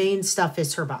 Like the main stuff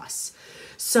is her bus.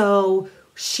 So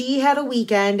she had a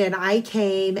weekend and I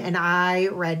came and I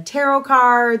read tarot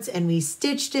cards and we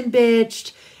stitched and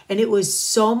bitched. And it was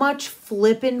so much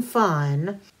flippin'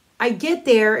 fun. I get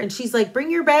there and she's like, bring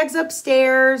your bags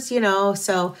upstairs, you know.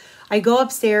 So I go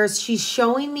upstairs. She's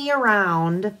showing me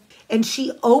around. And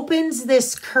she opens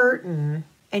this curtain,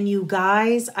 and you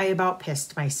guys, I about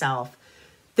pissed myself.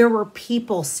 There were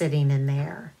people sitting in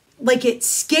there. Like, it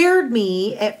scared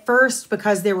me at first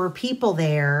because there were people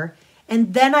there,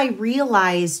 and then I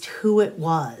realized who it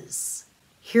was.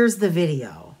 Here's the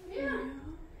video.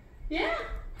 Yeah.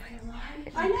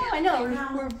 I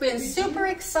know. We've been super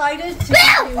excited to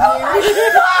have you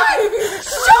here.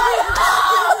 Shut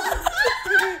up!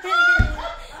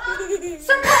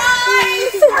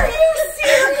 Surprise! Are you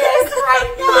serious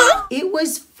right now? It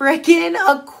was frickin'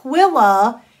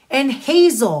 Aquila and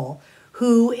Hazel,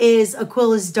 who is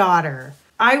Aquila's daughter.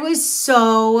 I was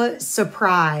so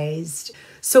surprised.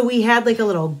 So we had like a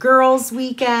little girls'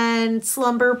 weekend,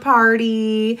 slumber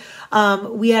party.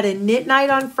 We had a knit night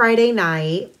on Friday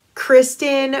night.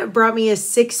 Kristen brought me a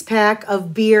 6-pack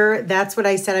of beer. That's what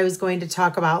I said I was going to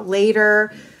talk about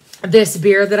later. This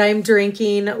beer that I'm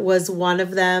drinking was one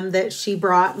of them that she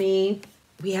brought me.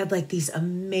 We had like these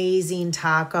amazing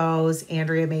tacos.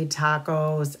 Andrea made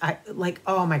tacos.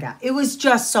 Oh my God. It was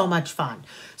just so much fun.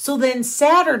 So then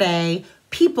Saturday,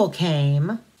 people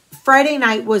came. Friday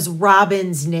night was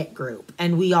Robin's knit group.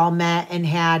 And we all met and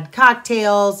had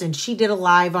cocktails. And she did a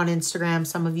live on Instagram.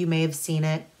 Some of you may have seen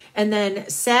it. And then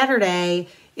Saturday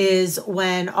is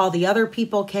when all the other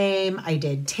people came. I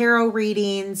did tarot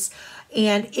readings.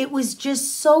 And it was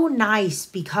just so nice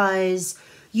because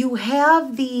you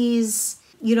have these,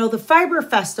 you know, the fiber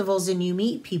festivals and you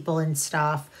meet people and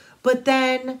stuff. But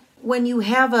then when you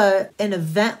have an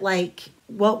event like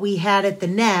what we had at the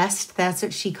Nest, that's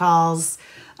what she calls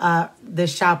the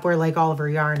shop where like all of her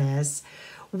yarn is.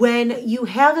 When you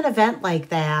have an event like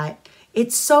that,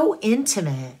 it's so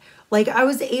intimate. Like I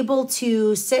was able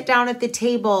to sit down at the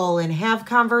table and have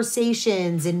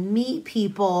conversations and meet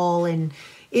people, and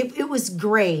it was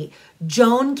great.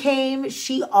 Joan came.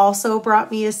 She also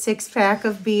brought me a 6-pack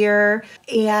of beer,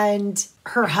 and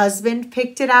her husband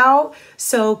picked it out.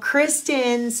 So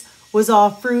Kristen's was all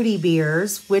fruity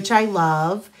beers, which I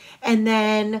love. And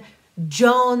then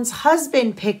Joan's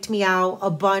husband picked me out a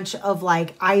bunch of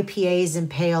like IPAs and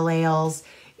pale ales.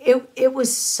 It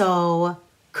was so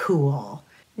cool.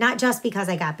 Not just because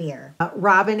I got beer.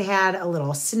 Robin had a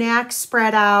little snack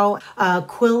spread out.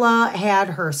 Quilla had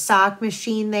her sock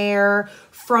machine there.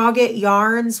 Frogget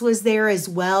Yarns was there as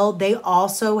well. They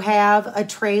also have a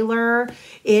trailer.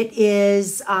 It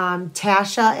is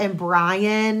Tasha and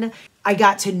Brian. I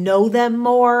got to know them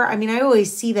more. I mean, I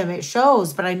always see them at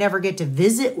shows, but I never get to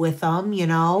visit with them, you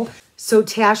know. So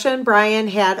Tasha and Brian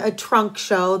had a trunk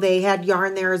show. They had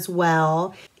yarn there as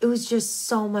well. It was just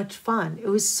so much fun.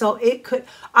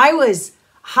 I was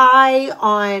high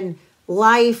on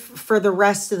life for the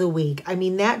rest of the week. I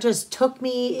mean, that just took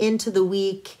me into the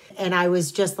week, and I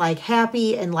was just like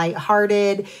happy and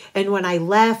lighthearted. And when I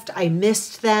left, I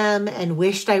missed them and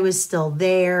wished I was still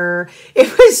there. It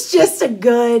was just a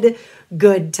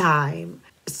good time.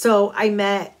 So I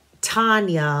met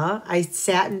Tanya. I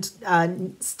sat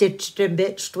and stitched and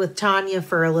bitched with Tanya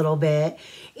for a little bit.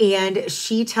 And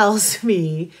she tells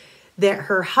me that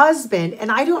her husband,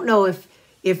 and I don't know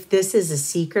if this is a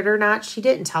secret or not. She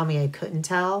didn't tell me, I couldn't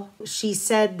tell. She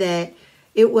said that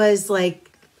it was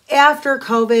like after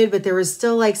COVID, but there was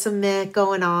still like some meh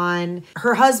going on.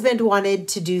 Her husband wanted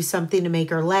to do something to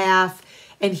make her laugh,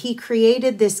 and he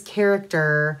created this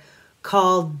character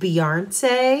called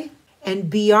Beyonce,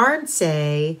 and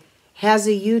Beyonce has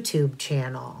a YouTube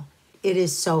channel. It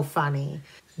is so funny.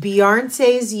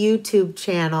 Beyonce's YouTube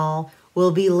channel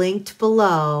will be linked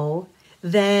below.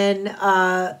 Then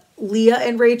Leah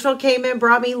and Rachel came and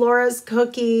brought me Laura's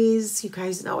cookies. You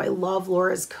guys know I love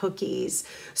Laura's cookies.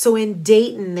 So in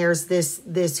Dayton, there's this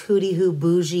hootie hoo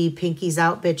bougie Pinkies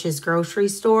Out Bitches grocery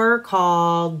store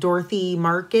called Dorothy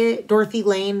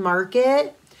Lane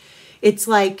Market. It's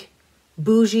like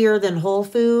bougier than Whole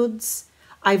Foods.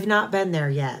 I've not been there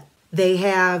yet. They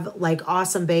have like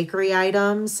awesome bakery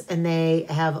items, and they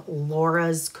have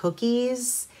Laura's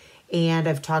cookies. And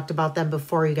I've talked about them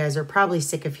before. You guys are probably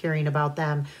sick of hearing about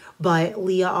them. But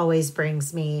Leah always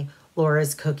brings me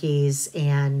Laura's cookies.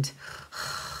 And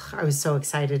I was so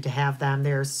excited to have them.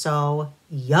 They're so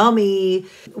yummy.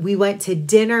 We went to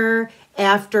dinner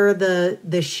after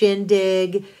the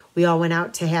shindig. We all went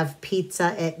out to have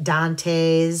pizza at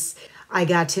Dante's. I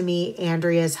got to meet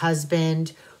Andrea's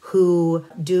husband, who,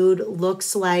 dude,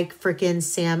 looks like freaking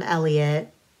Sam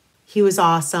Elliott. He was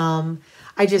awesome.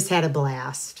 I just had a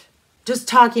blast. Just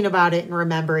talking about it and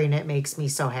remembering it makes me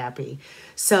so happy.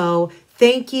 So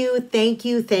thank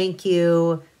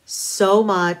you so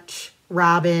much,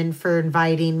 Robin, for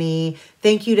inviting me.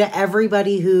 Thank you to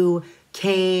everybody who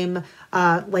came.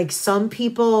 Like some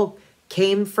people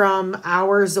came from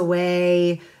hours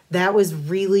away. That was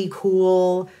really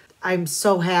cool. I'm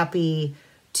so happy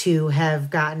to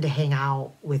have gotten to hang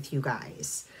out with you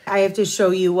guys. I have to show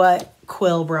you what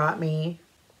Quill brought me.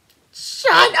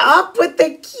 Shut up with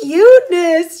the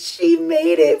cuteness. She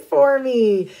made it for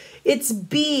me. It's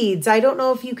beads. I don't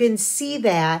know if you can see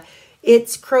that.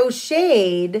 It's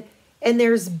crocheted and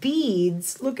there's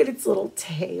beads. Look at its little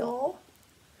tail.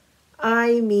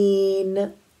 I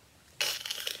mean,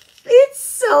 it's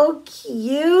so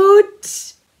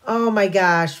cute. Oh my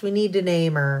gosh, we need to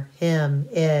name her, him,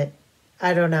 it.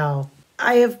 I don't know.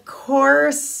 I, of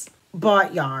course,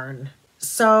 bought yarn.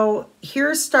 So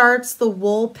here starts the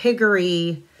wool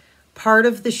piggery part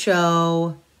of the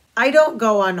show. I don't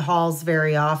go on hauls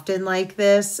very often like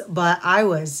this, but I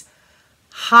was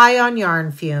high on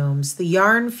yarn fumes. The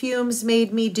yarn fumes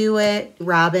made me do it.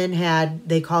 Robin had,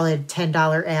 they call it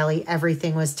 $10 alley.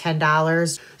 Everything was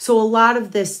 $10. So a lot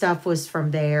of this stuff was from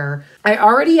there. I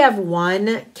already have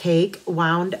one cake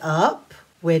wound up,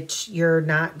 which you're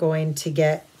not going to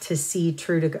get to see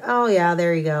true to, oh yeah,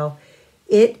 there you go.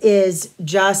 It is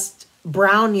just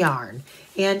brown yarn,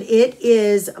 and it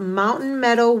is Mountain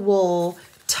Meadow Wool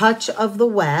Touch of the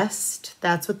West.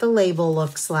 That's what the label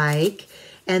looks like.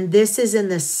 And this is in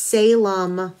the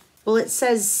Salem, well, it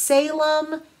says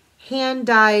Salem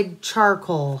hand-dyed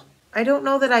charcoal. I don't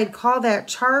know that I'd call that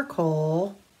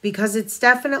charcoal because it's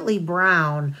definitely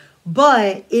brown,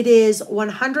 but it is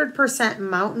 100%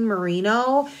 mountain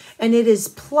merino, and it is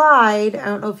plied. I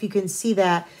don't know if you can see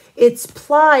that. It's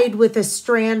plied with a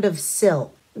strand of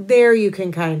silk. There you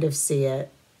can kind of see it.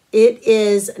 It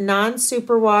is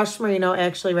non-superwash merino,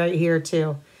 actually right here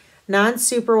too.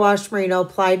 Non-superwash merino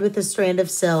plied with a strand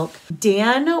of silk.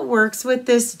 Dan works with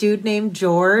this dude named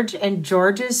George, and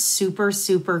George is super,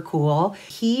 super cool.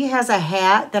 He has a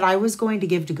hat that I was going to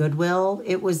give to Goodwill.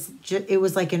 It was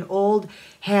like an old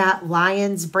hat,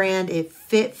 Lions brand. It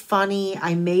fit funny.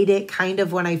 I made it kind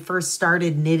of when I first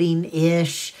started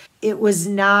knitting-ish. It was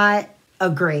not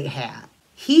a great hat.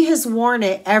 He has worn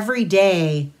it every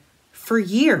day for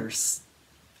years.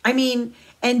 I mean,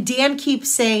 and Dan keeps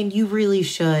saying, you really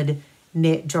should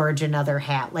knit George another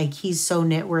hat. Like, he's so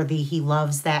knit worthy. He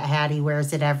loves that hat. He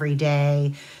wears it every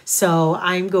day. So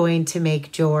I'm going to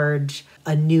make George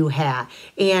a new hat.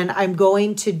 And I'm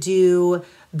going to do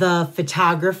the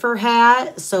photographer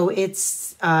hat. So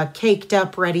it's caked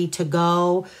up, ready to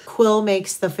go. Quill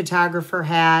makes the photographer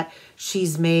hat.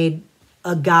 She's made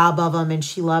a gob of them and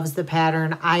she loves the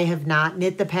pattern. I have not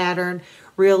knit the pattern.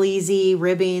 Real easy,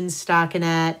 ribbing,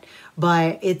 stockinette,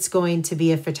 but it's going to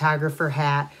be a photographer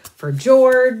hat for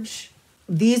George.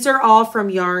 These are all from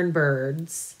Yarn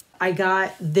Birds. I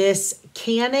got this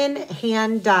Canon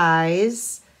hand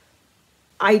dyes.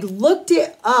 I looked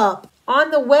it up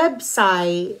on the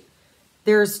website.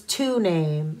 There's 2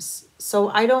 names. So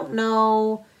I don't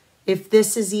know if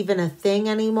this is even a thing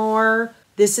anymore.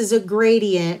 This is a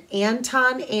gradient,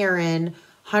 Anton Aaron,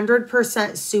 100%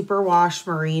 superwash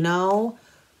merino.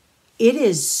 It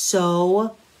is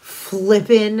so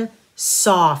flippin'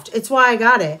 soft. It's why I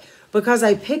got it, because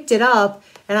I picked it up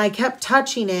and I kept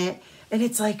touching it and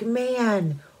it's like,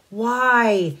 man,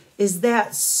 why is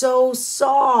that so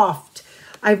soft?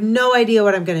 I have no idea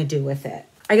what I'm going to do with it.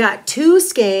 I got 2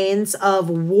 skeins of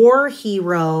War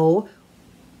Hero.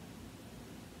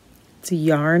 It's a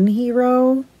Yarn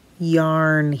Hero.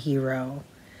 Yarn Hero.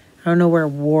 I don't know where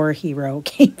War Hero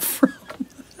came from.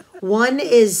 One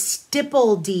is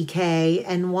Stipple DK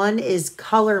and one is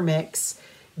Color Mix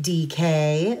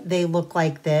DK. They look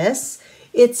like this.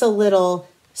 It's a little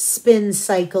spin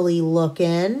cycle-y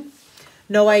looking.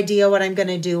 No idea what I'm going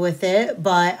to do with it,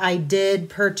 but I did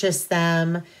purchase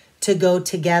them to go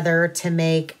together to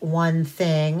make one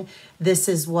thing. This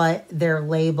is what their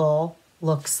label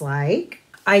looks like.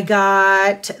 I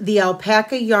got the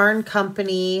Alpaca Yarn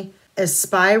Company a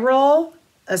spiral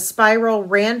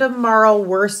random marl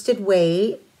worsted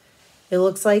weight. It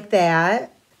looks like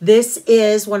that. This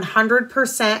is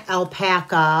 100%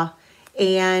 alpaca,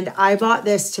 and I bought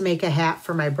this to make a hat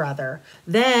for my brother.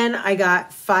 Then I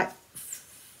got Fibrella.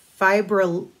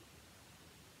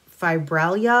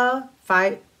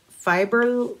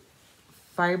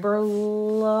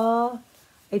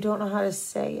 I don't know how to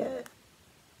say it.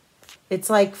 It's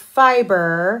like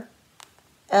fiber,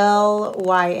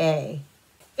 Lya.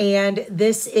 And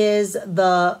this is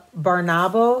the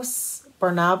Barnabas.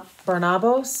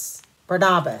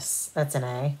 That's an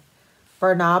A.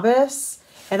 Barnabas.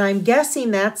 And I'm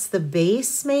guessing that's the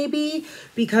base maybe,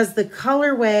 because the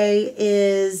colorway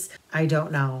is, I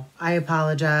don't know. I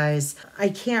apologize. I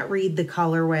can't read the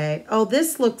colorway. Oh,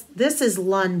 this is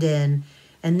London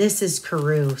and this is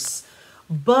Carouse.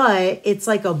 But it's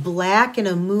like a black and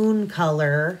a moon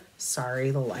color.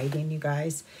 Sorry, the lighting, you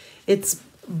guys. It's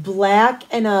black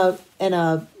and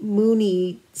a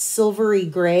moony silvery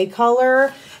gray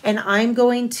color, and I'm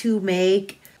going to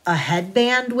make a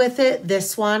headband with it.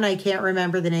 This one, I can't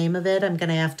remember the name of it. I'm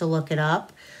gonna have to look it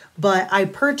up, but I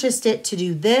purchased it to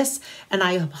do this, and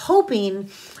I'm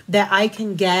hoping that I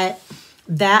can get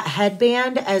that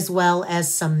headband as well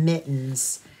as some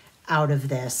mittens out of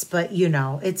this. But you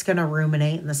know, it's gonna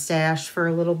ruminate in the stash for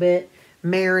a little bit,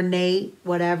 marinate,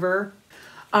 whatever.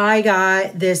 I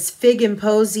got this Fig and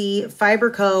Posy Fiber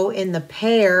Co in the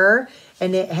pear,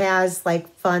 and it has like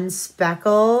fun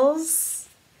speckles.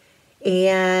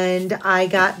 And I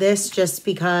got this just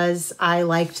because I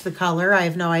liked the color. I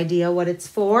have no idea what it's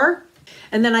for.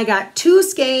 And then I got 2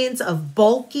 skeins of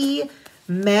bulky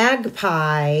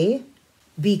Magpie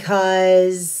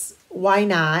because why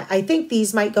not? I think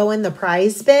these might go in the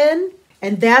prize bin.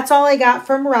 And that's all I got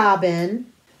from Robin.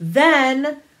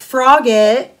 Then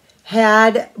Frogget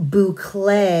had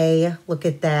Boucle. Look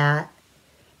at that.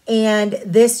 And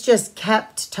this just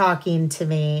kept talking to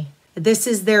me. This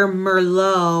is their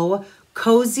Merlot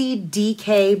Cozy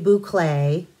DK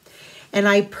Boucle. And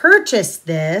I purchased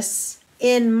this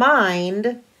in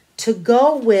mind to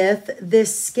go with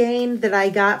this skein that I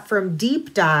got from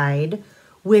Deep Dyed,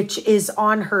 which is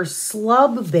on her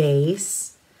slub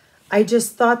base. I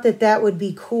just thought that that would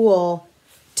be cool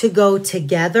to go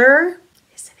together.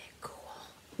 Isn't it cool?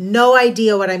 No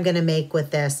idea what I'm going to make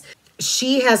with this.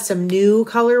 She has some new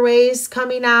colorways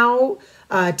coming out.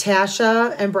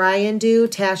 Tasha and Brian do.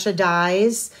 Tasha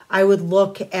dyes. I would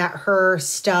look at her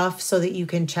stuff so that you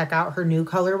can check out her new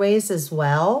colorways as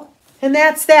well. And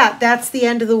that's that. That's the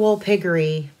end of the wool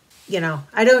piggery. You know,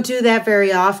 I don't do that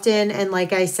very often. And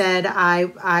like I said,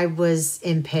 I was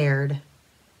impaired.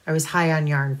 I was high on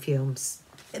yarn fumes.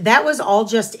 That was all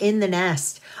just in the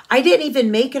nest. I didn't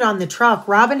even make it on the truck.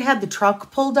 Robin had the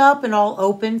truck pulled up and all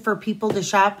open for people to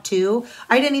shop too.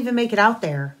 I didn't even make it out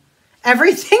there.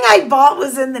 Everything I bought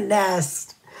was in the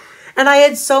nest. And I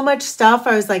had so much stuff.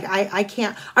 I was like, I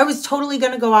can't. I was totally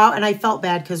going to go out, and I felt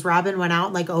bad because Robin went out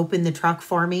and like opened the truck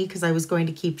for me because I was going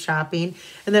to keep shopping.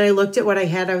 And then I looked at what I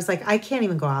had. I was like, I can't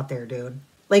even go out there, dude.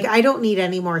 Like, I don't need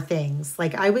any more things.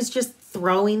 Like, I was just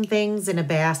throwing things in a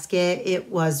basket. It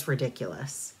was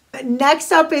ridiculous.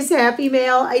 Next up is Happy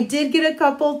Mail. I did get a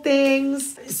couple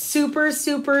things. Super,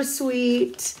 super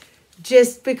sweet.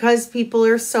 Just because people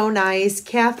are so nice.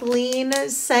 Kathleen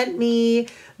sent me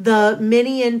the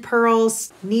Mini and Pearl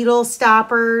needle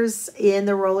stoppers in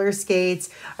the roller skates.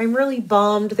 I'm really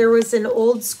bummed. There was an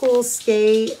old school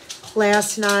skate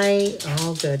last night.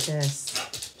 Oh,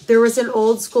 goodness. There was an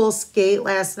old school skate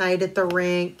last night at the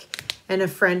rink, and a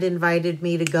friend invited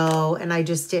me to go, and I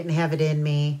just didn't have it in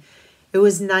me. It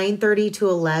was 9:30 to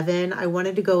 11. I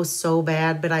wanted to go so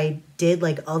bad, but I did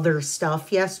like other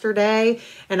stuff yesterday.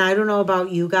 And I don't know about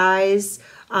you guys.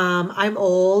 I'm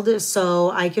old,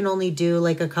 so I can only do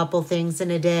like a couple things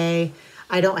in a day.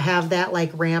 I don't have that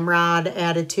like ramrod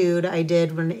attitude I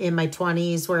did when in my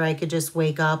 20s where I could just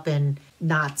wake up and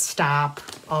not stop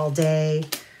all day.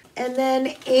 And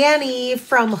then Annie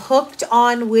from Hooked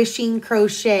on Wishing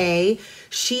Crochet,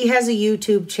 she has a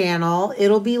YouTube channel.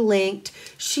 It'll be linked.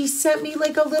 She sent me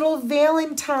like a little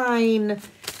Valentine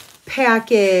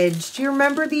package. Do you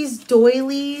remember these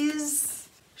doilies?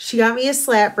 She got me a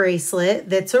slap bracelet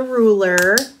that's a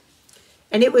ruler.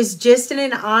 And it was just in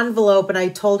an envelope, and I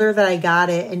told her that I got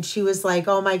it. And she was like,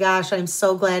 oh my gosh, I'm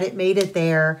so glad it made it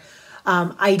there.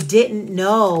 I didn't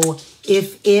know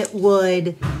if it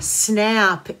would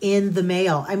snap in the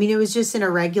mail. I mean, it was just in a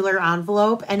regular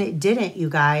envelope, and it didn't, you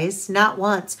guys, not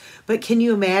once. But can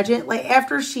you imagine? Like,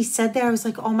 after she said that, I was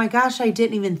like, oh my gosh, I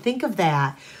didn't even think of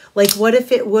that. Like, what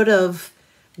if it would have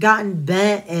gotten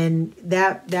bent, and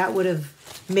that would have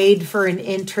made for an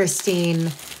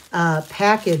interesting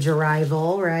package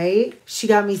arrival, right? She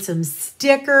got me some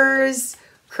stickers,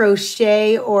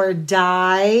 crochet or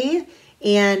die.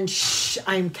 And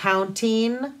I'm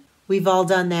counting. We've all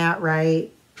done that, right?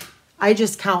 I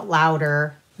just count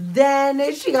louder.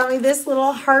 Then she got me this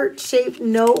little heart-shaped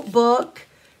notebook.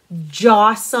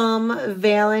 Jawsome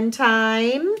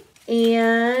Valentine.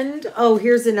 And, oh,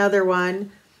 here's another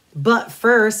one. But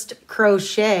first,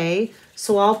 crochet.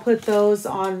 So I'll put those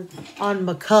on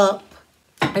my cup.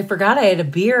 I forgot I had a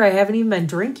beer. I haven't even been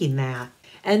drinking that.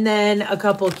 And then a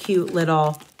couple cute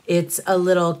little... It's a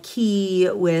little key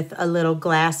with a little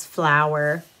glass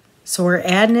flower. So we're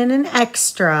adding in an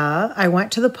extra. I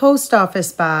went to the post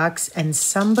office box and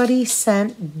somebody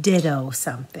sent Ditto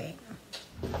something.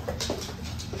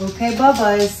 Okay,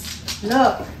 Bubba's.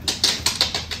 Look.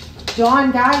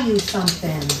 Dawn got you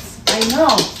something. I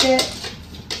know. Sit.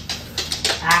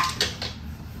 Ah.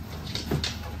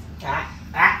 Ah.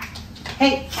 Ah.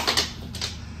 Hey.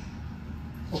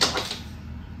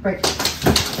 Break.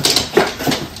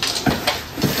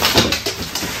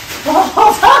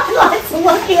 Hold on, let's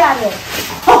look at it.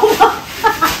 Hold on.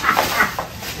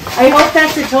 I hope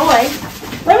that's a toy.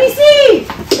 Let me see.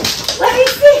 Let me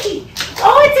see.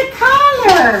 Oh, it's a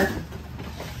collar.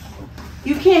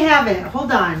 You can't have it.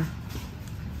 Hold on.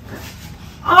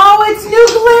 Oh, it's New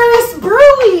Glarus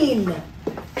Brewing.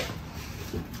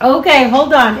 Okay,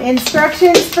 hold on.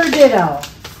 Instructions for Ditto.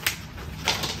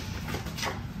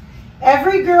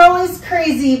 Every girl is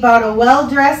crazy about a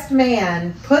well-dressed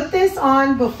man. Put this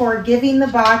on before giving the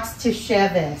box to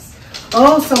Chevis.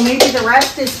 Oh, so maybe the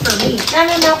rest is for me.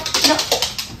 No.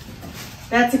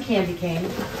 That's a candy cane.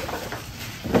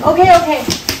 Okay.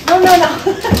 No.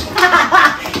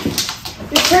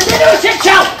 This turned into a shit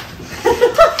show.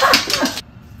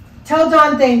 Tell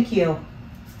Dawn thank you.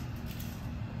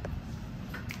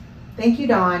 Thank you,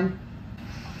 Dawn.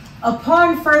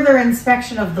 Upon further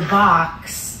inspection of the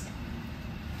box,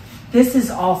 this is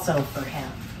also for him.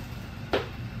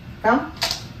 Come.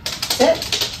 Sit.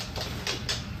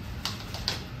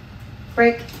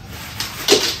 Break.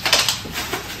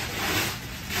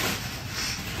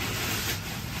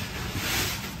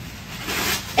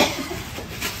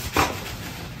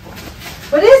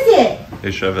 What is it? Hey,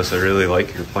 Chevis, I really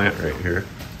like your plant right here.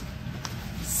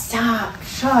 Stop.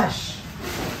 Shush.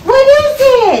 What is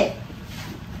it?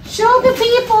 Show the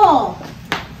people.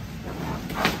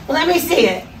 Let me see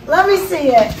it. Let me see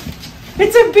it.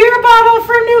 It's a beer bottle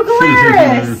from New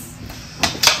Glarus.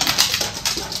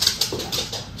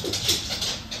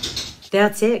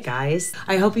 That's it, guys.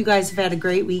 I hope you guys have had a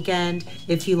great weekend.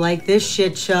 If you like this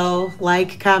shit show,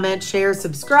 like, comment, share,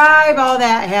 subscribe, all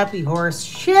that happy horse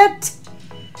shit.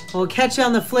 We'll catch you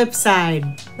on the flip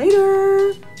side.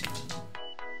 Later.